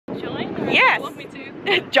Yes. Want me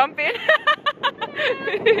to Jump in.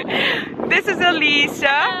 This is Elisa,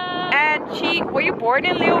 and were you born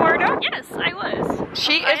in Leeuwarden? Yes, I was.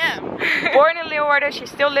 She I is am. born in Leeuwarden. She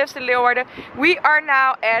still lives in Leeuwarden. We are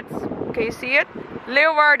now at, can you see it?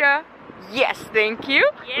 Leeuwarden. Yes, thank you.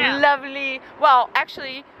 Yeah. Lovely. Well,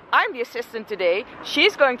 actually, I'm the assistant today.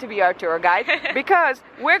 She's going to be our tour guide because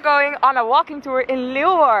we're going on a walking tour in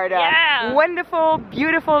Leeuwarden. Yeah. Wonderful,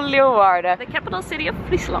 beautiful Leeuwarden. The capital city of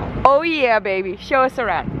Friesland. Oh yeah, baby. Show us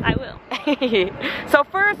around. I will. So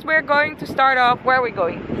first we're going to start off, where are we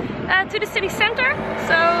going? To the city center.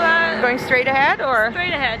 So Going straight ahead or?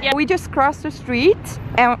 straight ahead. Yeah. We just crossed the street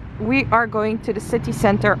and we are going to the city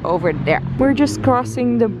center over there. We're just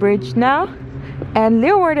crossing the bridge now, and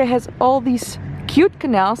Leeuwarden has all these cute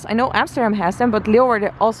canals. I know Amsterdam has them, but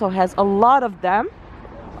Leeuwarden also has a lot of them.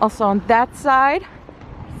 Also on that side.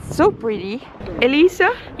 So pretty.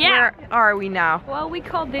 Elisa, Yeah. where are we now? Well, we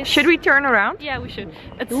call this. Should we turn around? Yeah, we should.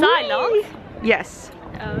 It's Thailand. Yes.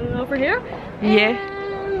 Over here. Yeah.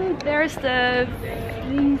 And there's the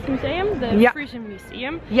museum, the Yeah. Frisian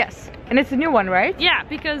Museum. Yes. And it's a new one, right? Yeah,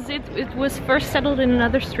 because it was first settled in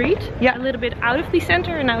another street, Yeah. a little bit out of the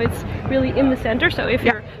center, and now it's really in the center. So if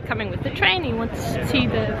you're coming with the train and you want to see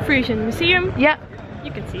the Frisian Museum, Yeah.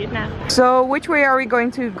 you can see it now. So which way are we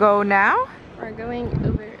going to go now? We're going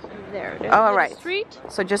over there. There's All a little right. street.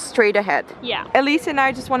 So just straight ahead. Yeah. Elise and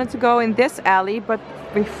I just wanted to go in this alley, but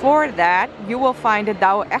before that you will find the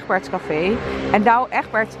Douwe Egberts Cafe. And Douwe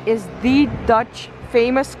Egberts is the Dutch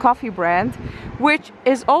famous coffee brand, which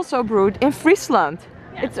is also brewed in Friesland.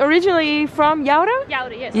 Yeah. It's originally from Leeuwarden?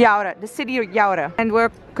 Leeuwarden, yes. Leeuwarden, the city of Leeuwarden. And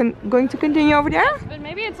we're going to continue over there? But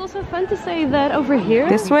maybe it's also fun to say that over here,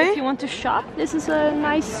 This way? if you want to shop, this is a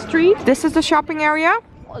nice street. This is the shopping area?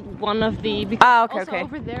 One of the, because okay, also okay.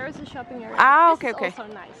 over there is a shopping area. Ah, This okay, is okay.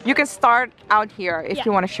 also nice. You can start out here if Yeah.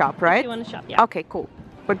 you want to shop, right? If you want to shop, yeah. Okay, cool.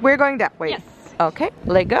 But we're going that way. Yes. Okay,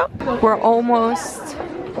 let's go. We're almost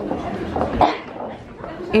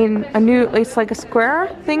in a new, it's like a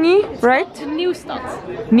square thingy, right? The new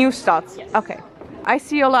stad. New Stads. Yes. Okay. I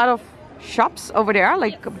see a lot of shops over there,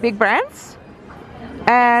 like big brands.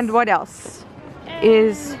 And what else?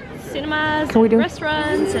 Is Cinemas, Can we do-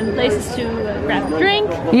 restaurants, and places to grab a drink.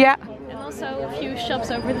 yeah. And also a few shops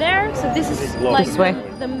over there. So this is like This way.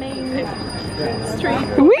 the main street.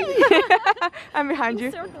 Whee! I'm behind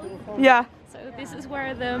you. Circle. Yeah. So this is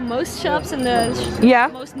where the most shops and the Yeah.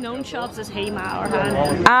 most known shops is Hema or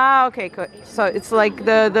Hane. Ah, okay, good. So it's like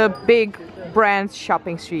the big brand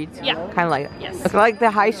shopping street. Yeah. Kind of like Yes. It's like the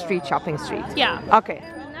high street shopping street. Yeah. Okay.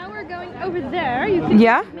 Now we're going over there. You can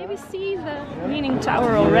Yeah. maybe see the Leaning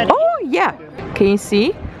Tower already. Oh yeah. Can you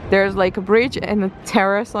see? There's like a bridge and a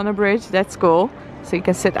terrace on a bridge. That's cool. So you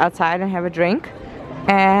can sit outside and have a drink.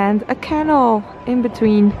 And a canal in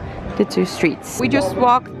between the two streets. We just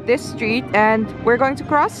walked this street and we're going to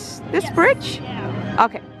cross this bridge. Yeah.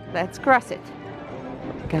 Okay, let's cross it.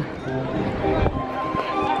 Go.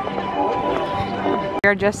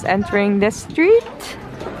 We're just entering this street.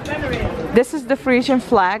 This is the Frisian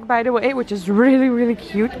flag, by the way, which is really, really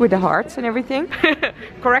cute with the hearts and everything.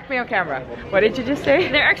 Correct me on camera. What did you just say?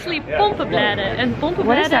 They're actually pompenbladden, and What is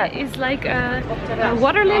pompenbladden that? is like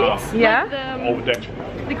water lilies. Yeah?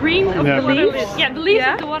 Like the green of Yeah, the water leaves? lilies. Yeah, the leaves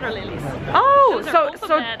Yeah? of the water lilies. Oh, Those are so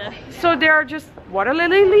pompenbladden. so they are just water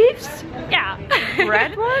lily leaves? Yeah.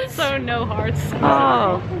 Red ones? So no hearts.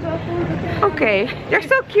 Oh, okay. They're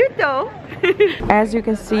so cute though. As you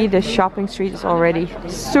can see, the shopping street is already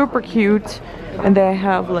super cute, and they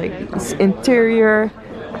have like this interior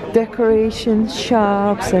decoration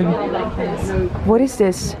shops. And what is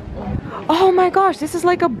this? Oh my gosh, this is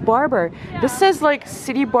like a barber. This says like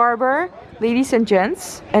city barber, ladies and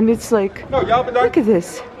gents, and it's like, look at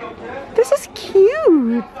this. This is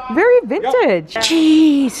cute. Very vintage.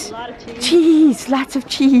 Cheese. Cheese. Lots of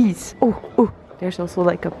cheese. Oh, oh. There's also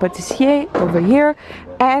like a pâtissier over here.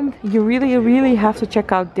 And you really, really have to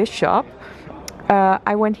check out this shop.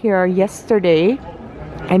 I went here yesterday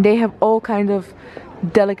and they have all kind of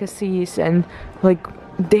delicacies, and like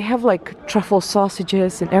they have like truffle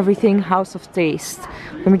sausages and everything. House of Taste.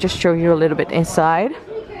 Let me just show you a little bit inside.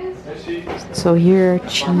 So here,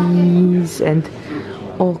 cheese and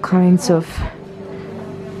all kinds of,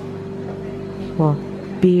 well,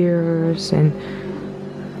 beers and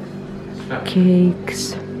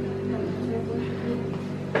cakes.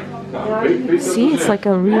 See, it's like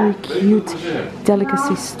a really cute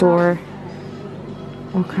delicacy store.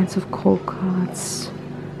 All kinds of cold cuts,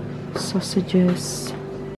 sausages.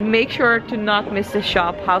 Make sure to not miss the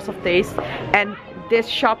shop, House of Taste, and this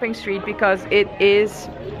shopping street, because it is,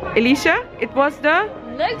 Elisa, it was the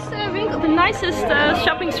leukste winkel, the nicest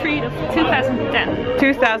shopping street of 2010.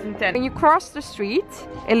 2010. When you cross the street,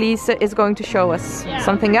 Elise is going to show us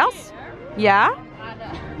something else. Yeah?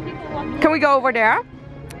 Can we go over there?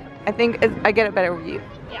 I think I get a better view.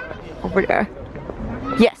 Yeah. Over there.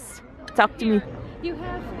 Yes. Talk to me. You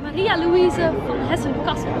have Maria Louise van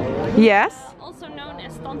Hessen-Kassel. Yes. Also known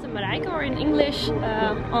as Tante Marijke, or in English,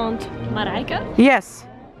 Aunt Marijke. Yes.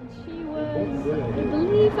 She was, I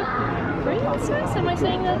believe, a princess. Am I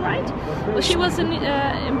saying that right? Well, she was an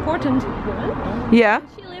important woman. Yeah.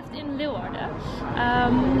 She lived in Leeuwarden.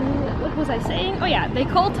 What was I saying? Oh yeah, they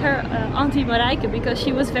called her Auntie Marijke because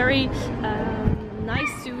she was very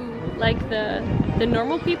nice to like the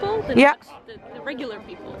normal people, the regular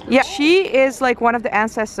people. Yeah, she is like one of the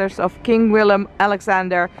ancestors of King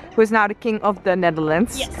Willem-Alexander, who is now the king of the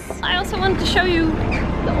Netherlands. Yes. I also wanted to show you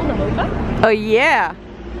the Onderhoven. Oh yeah.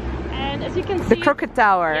 And as you can see, the Crooked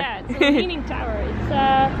Tower. Yeah, it's a leaning tower. It's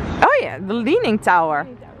oh yeah, the Leaning Tower.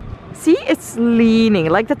 See, it's leaning,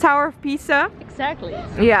 like the Tower of Pisa. Exactly.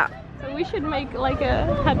 Yeah. So we should make like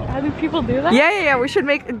a, how do people do that? Yeah, we should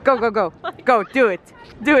make, go, go, do it.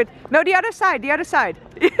 No, the other side,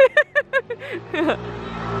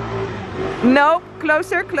 No,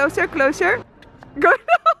 closer. Go,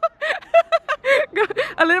 go,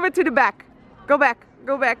 a little bit to the back. Go back.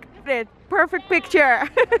 Perfect picture.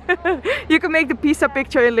 You can make the Pisa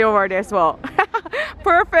picture in Leeuwarden as well.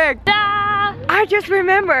 Perfect. Ta-da! I just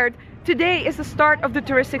remembered. Today is the start of the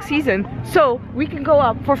touristic season, so we can go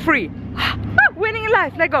up for free. Winning in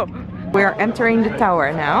life, let's go. We're entering the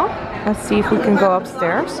tower now. Let's see if we can go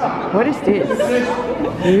upstairs. What is this?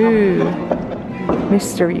 Ooh,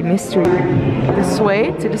 mystery. This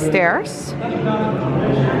way to the stairs.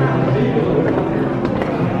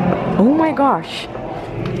 Oh my gosh.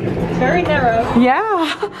 It's very narrow. Yeah.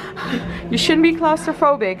 You shouldn't be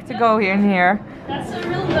claustrophobic to go here and here. That's a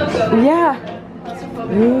real no-go. Yeah.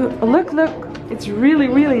 Ooh, look, it's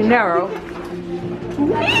really narrow.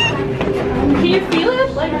 Can you feel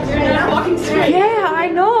it? Like you're not walking straight. Yeah, I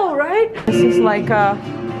know, right? This is like a,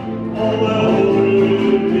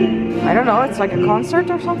 I don't know, it's like a concert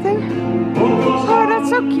or something. Oh, that's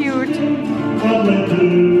so cute.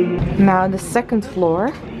 Now the second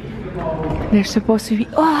floor. There's supposed to be,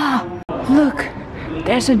 oh, look,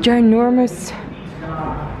 there's a ginormous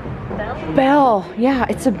bell. Yeah,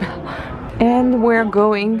 it's a bell. And we're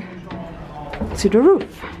going to the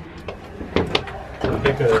roof.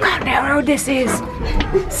 Look how narrow this is.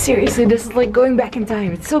 Seriously, this is like going back in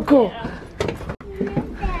time. It's so cool.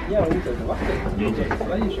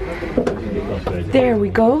 There we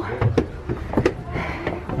go.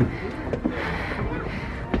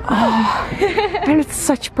 Oh, and it's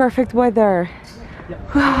such perfect weather.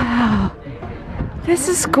 Wow. This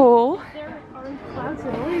is cool. Clouds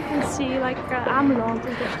at all. You can see like Ameland.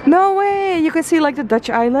 No way! You can see like the Dutch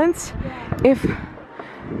islands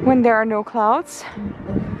when there are no clouds.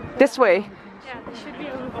 This way. Yeah, they should be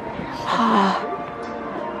over there.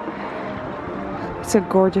 It's a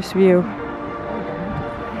gorgeous view.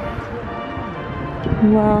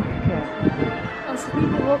 Wow. Als het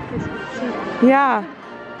niet bewolkt is, Yeah.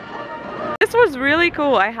 This was really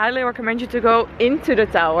cool. I highly recommend you to go into the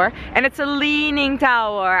tower. And it's a leaning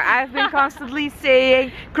tower. I've been constantly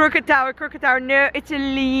saying crooked tower. No, it's a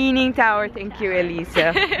leaning tower. Thank you, Elise.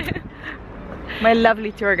 My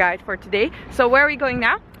lovely tour guide for today. So where are we going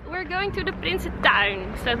now? We're going to the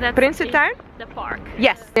Prinsentuin. So that's Prinsentuin? The park.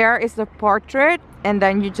 Yes. There is the portrait and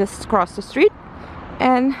then you just cross the street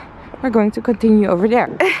and we're going to continue over there.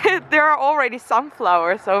 There are already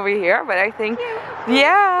sunflowers over here, but I think,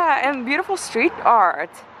 yeah, and beautiful street art.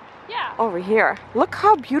 Yeah. Over here. Look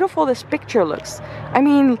how beautiful this picture looks. I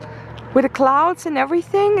mean, with the clouds and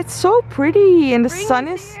everything, it's so pretty and the sun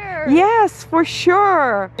is... Here. Yes, for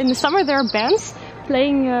sure. In the summer there are bands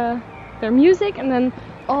playing their music, and then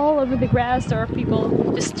all over the grass there are people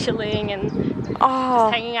just chilling and just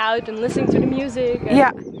hanging out and listening to the music. And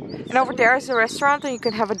yeah. And over there is a restaurant and you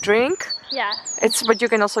can have a drink. Yeah. But you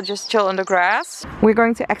can also just chill on the grass. We're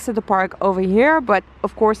going to exit the park over here, but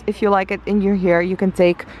of course if you like it and you're here, you can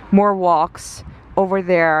take more walks over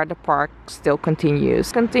there. The park still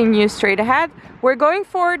continues. Continue straight ahead. We're going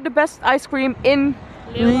for the best ice cream in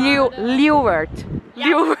Leeuwarden.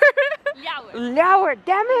 Leeuwarden,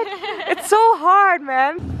 damn it! It's so hard,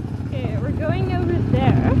 man. Okay, we're going over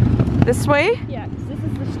there. This way? Yeah, because this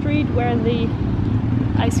is the street where the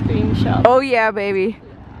ice cream shop. Oh yeah, baby.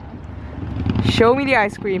 Show me the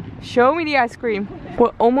ice cream. Show me the ice cream.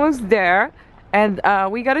 We're almost there. And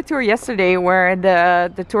we got a tour yesterday where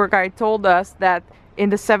the tour guide told us that in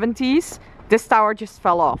the 70s this tower just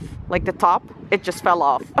fell off. Like the top, it just fell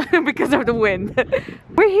off because of the wind.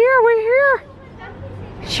 We're here.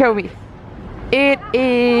 Show me. It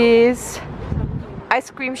is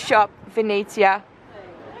ice cream shop Venezia.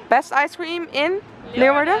 Best ice cream in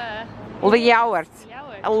Leeuwarden? Leeuwarden.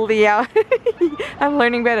 I'm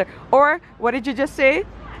learning better. Or what did you just say?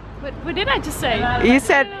 What did I just say? You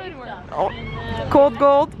said cold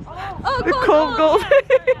gold. Oh, cold gold.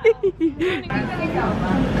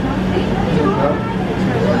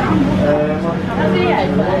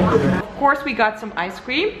 Of course, we got some ice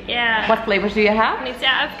cream. Yeah. What flavors do you have?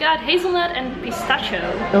 Yeah, I've got hazelnut and pistachio.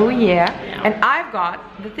 Oh yeah. And I've got,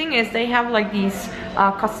 the thing is, they have like these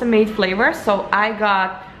custom-made flavors. So I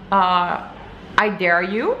got I Dare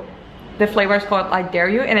You. The flavor is called I Dare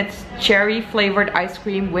You, and it's cherry flavored ice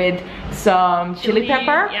cream with some chili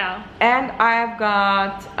pepper. Yeah. And I've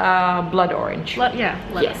got blood orange.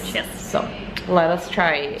 Yes. So let us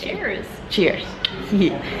try it. Cheers. Cheers.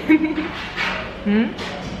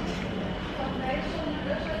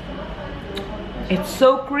 It's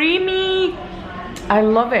so creamy. I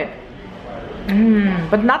love it.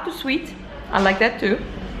 But not too sweet. I like that too.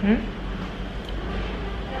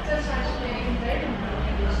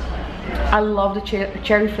 I love the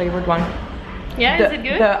cherry flavored one. Yeah, is it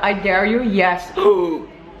good? The I Dare You, yes.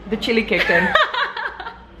 The chili kicked in.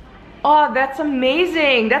 Oh, that's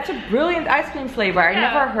amazing. That's a brilliant ice cream flavor. I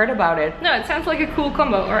never heard about it. No, it sounds like a cool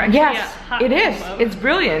combo. Or actually, yes, it is. Combo. It's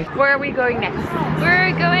brilliant. Where are we going next?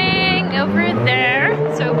 We're going over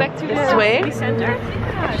there. So back to This the way? city center,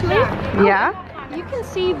 actually. Yeah. You can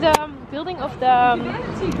see the building of the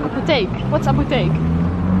apotheek. What's apotheek?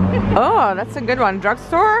 Oh, that's a good one.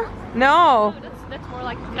 Drugstore? No. That's more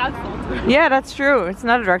like Kruidvat. Yeah, that's true. It's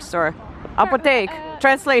not a drugstore. Apotheek.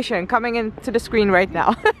 Translation coming into the screen right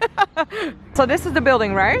now. So this is the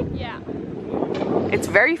building, right? Yeah. It's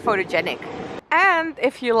very photogenic. And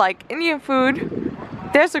if you like Indian food,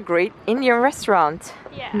 there's a great Indian restaurant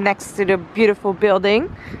next to the beautiful building.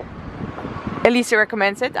 Elise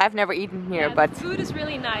recommends it. I've never eaten here, but the food is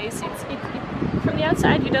really nice. From the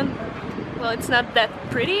outside, you don't. Well, it's not that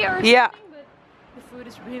pretty or something. But the food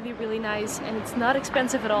is really, really nice, and it's not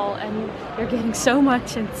expensive at all. And you're getting so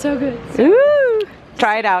much, and it's so good. So ooh,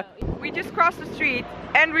 try it out. We just crossed the street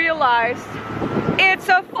and realized it's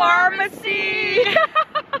a pharmacy.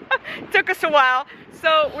 Took us a while.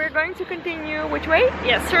 So we're going to continue which way?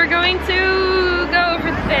 Yes, we're going to go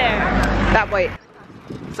over there. That way.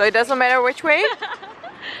 So it doesn't matter which way?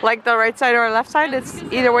 Like the right side or left side? It's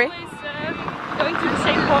either way? Going to the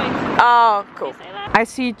same point. Oh, cool. I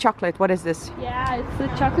see chocolate. What is this? Yeah, it's the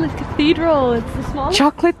chocolate cathedral. It's the smallest.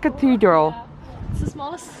 Chocolate cathedral. Yeah. It's the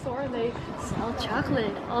smallest store. They sell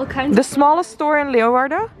chocolate, all kinds. The smallest store in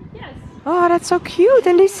Leeuwarden? Yes. Oh, that's so cute.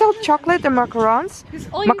 And they sell chocolate and macarons.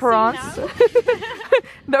 Macarons.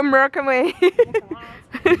 The American way.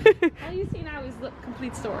 All you see now is the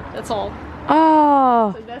complete store. That's all.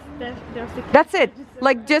 Oh. So that's it.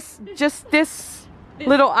 Like just this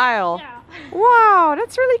little aisle. Yeah. Wow,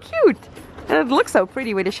 that's really cute. And it looks so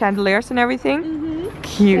pretty with the chandeliers and everything.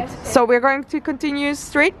 Cute. Yes. So we're going to continue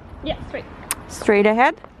straight? Yeah, straight. Straight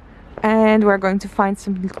ahead. And we're going to find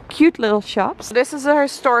some cute little shops. This is a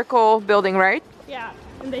historical building, right? Yeah.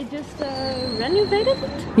 And they just renovated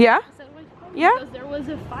it? Yeah. Is that what you call it? Yeah. Because there was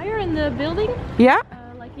a fire in the building. Yeah.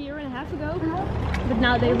 Like a year and a half ago. But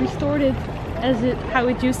now they restored it as how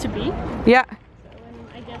it used to be. Yeah. So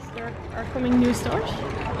I guess there are coming new stores.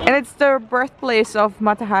 And it's the birthplace of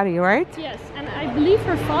Mata Hari, right? Yes, and I believe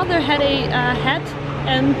her father had a hat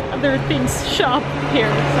and other things shop here.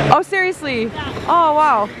 So. Oh, seriously? Yeah. Oh,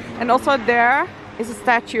 wow. And also there is a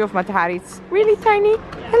statue of Mata Hari. It's really tiny.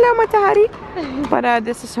 Yeah. Hello, Mata Hari. But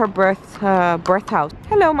this is her birth house.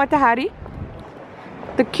 Hello, Mata Hari.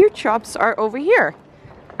 The cute shops are over here,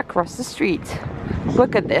 across the street.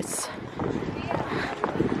 Look at this.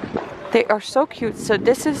 They are so cute. So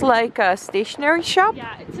this is like a stationery shop.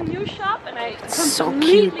 Yeah, it's a new shop and I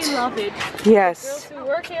completely love it. Yes. Girls who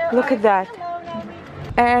work here look at that.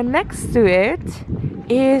 And next to it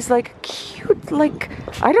is like a cute, like,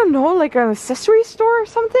 I don't know, like an accessory store or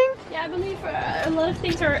something. Yeah, I believe a lot of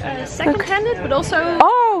things are second-handed, but also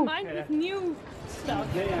combined with new stuff.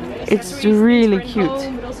 It's really cute.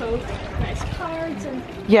 Home, but also nice cards and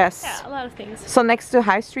yes. Yeah, a lot of things. So next to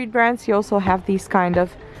high street brands, you also have these kind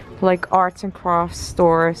of like arts and crafts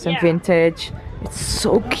stores and vintage. It's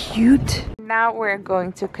so cute. Now we're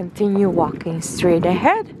going to continue walking straight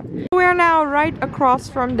ahead. We're now right across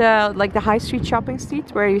from the high street shopping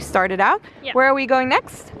street where you started out. Yeah. Where are we going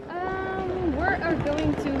next? We are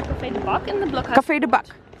going to Café de Bak in the Blockhouse. Café de Bak.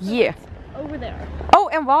 Yeah. Over there. Oh,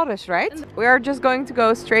 and Walrus, right? We are just going to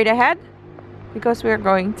go straight ahead because we're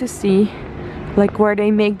going to see like where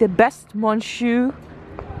they make the best monsieur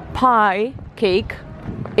pie cake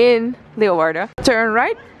in Leeuwarden. Turn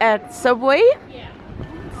right at Subway. Yeah.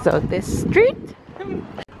 So this street.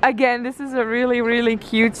 Again, this is a really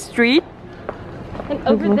cute street. And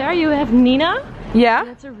over there you have Nina. Yeah. And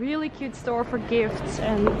it's a really cute store for gifts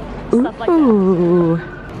and stuff like that. Ooh.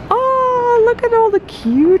 Oh, look at all the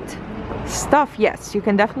cute stuff. Yes, you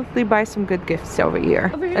can definitely buy some good gifts over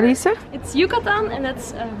here. Elisa? It's Yucatan, and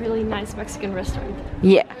that's a really nice Mexican restaurant.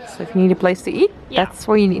 Yeah, so if you need a place to eat, Yeah. that's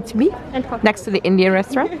where you need to be. And cocktails. Next to the Indian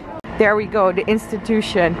restaurant. There we go, the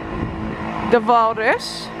institution. The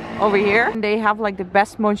Walrus over here. And they have like the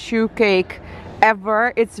best monsieur cake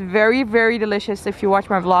ever. It's very delicious. If you watch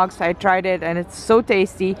my vlogs, I tried it and it's so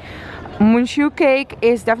tasty. Monsieur cake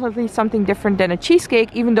is definitely something different than a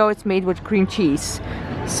cheesecake, even though it's made with cream cheese.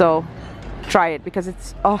 So try it because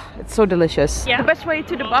it's so delicious. Yeah. The best way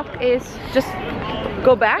to the buck is just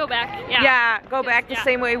go back. Go back. Yeah. Yeah, go back the Yeah.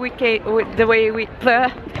 same way we came, the way we.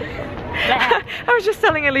 I was just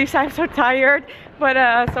telling Elisa I'm so tired, but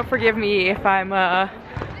so forgive me if I'm I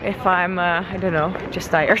don't know,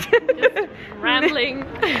 just tired. Just rambling.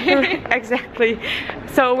 Exactly.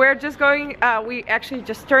 So we're just going. We actually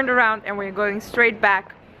just turned around and we're going straight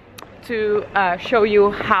back to show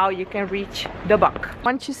you how you can reach the buck.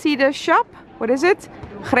 Once you see the shop, what is it?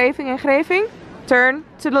 Greving and Greving. Turn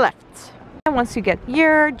to the left. And once you get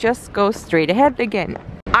here, just go straight ahead again.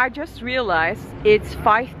 I just realized it's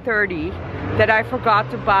 5:30 that I forgot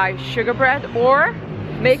to buy sugar bread, or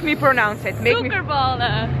make me pronounce it. Make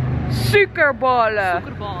Suikerballen. Suikerballen.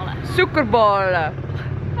 Suikerballen. Suikerballen.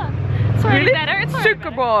 It's already Really? better. It's already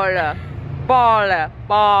better. Suikerballen. Ballen.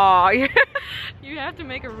 Ball. You have to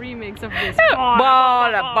make a remix of this.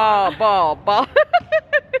 Ball.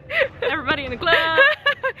 Everybody in the club.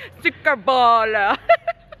 Suikerballen.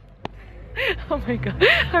 Oh my god,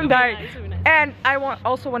 I'm dying. Nice, nice. And I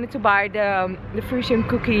also wanted to buy the Frisian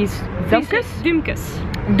cookies. Dumkus?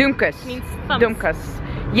 Dumkus. Means thumbs. Dumkus.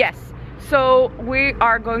 Yes. So we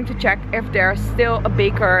are going to check if there's still a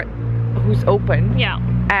baker who's open. Yeah.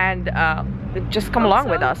 And just come along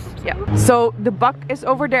with us. Yeah. So the buck is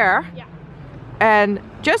over there. Yeah. And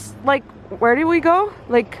just like, where do we go?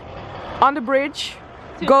 Like on the bridge.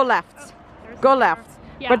 Go left. Go left.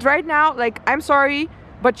 Yeah. But right now, like, I'm sorry,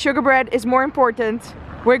 but sugar bread is more important.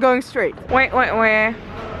 We're going straight. Wait.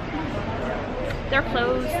 They're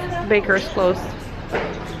closed. Baker's closed.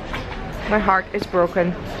 My heart is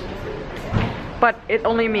broken. But it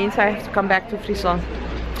only means I have to come back to Friesland,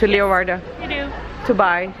 to Leeuwarden, You do. to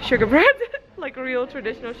buy sugar bread. Like real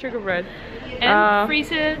traditional sugar bread. And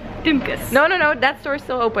Friese Dumkus. No, that store is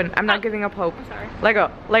still open. I'm not giving up hope. I'm sorry.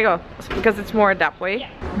 Lego, because it's more that way. Yeah.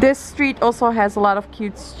 This street also has a lot of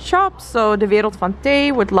cute shops. So the Wereld van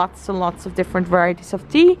Thee with lots and lots of different varieties of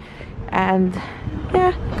tea. And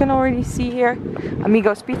yeah, you can already see here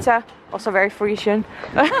Amigos Pizza, also very Frisian,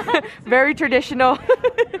 very traditional.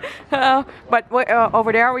 But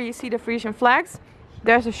over there where you see the Frisian flags,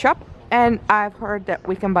 there's a shop. And I've heard that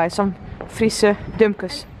we can buy some Friese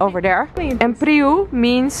dumkus over there. And priu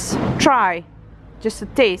means try, just a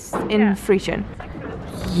taste in Frisian.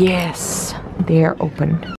 Yes, they are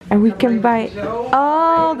open. And we can buy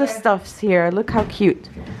all the stuffs here. Look how cute.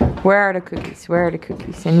 Where are the cookies? Where are the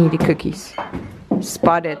cookies? I need the cookies.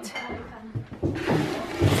 Spotted.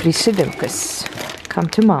 Friese dumkus. Come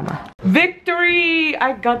to mama. Victory!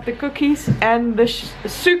 I got the cookies and the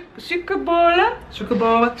suikerballen.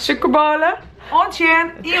 Suikerballen.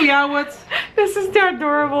 Ontjen, Leeuwarden. This is their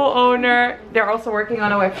adorable owner. They're also working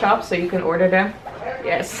on a web shop, so you can order them.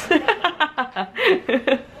 Yes.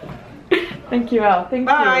 Thank you, Al. Thank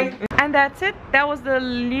Bye. you. And that's it. That was the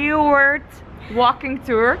Leeuwarden walking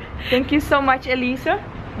tour. Thank you so much, Elisa.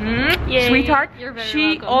 Yay. Sweetheart. You're very She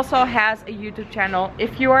welcome. also has a YouTube channel.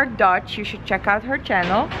 If you are Dutch, you should check out her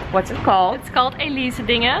channel. What's it called? It's called Elise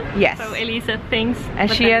Dingen. Yes. So Elise Things. And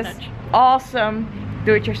but she then has Dutch. awesome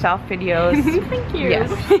do-it-yourself videos. Thank you. Yes.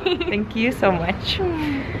 Thank you so much.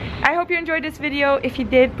 I hope you enjoyed this video. If you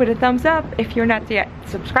did, put a thumbs up. If you're not yet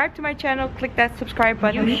subscribed to my channel, click that subscribe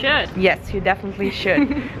button. You should. Yes, you definitely should.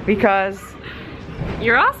 Because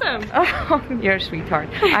You're awesome. oh, you're a sweetheart.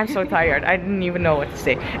 I'm so tired. I didn't even know what to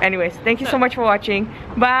say. Anyways, thank you so much for watching.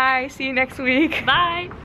 Bye. See you next week. Bye.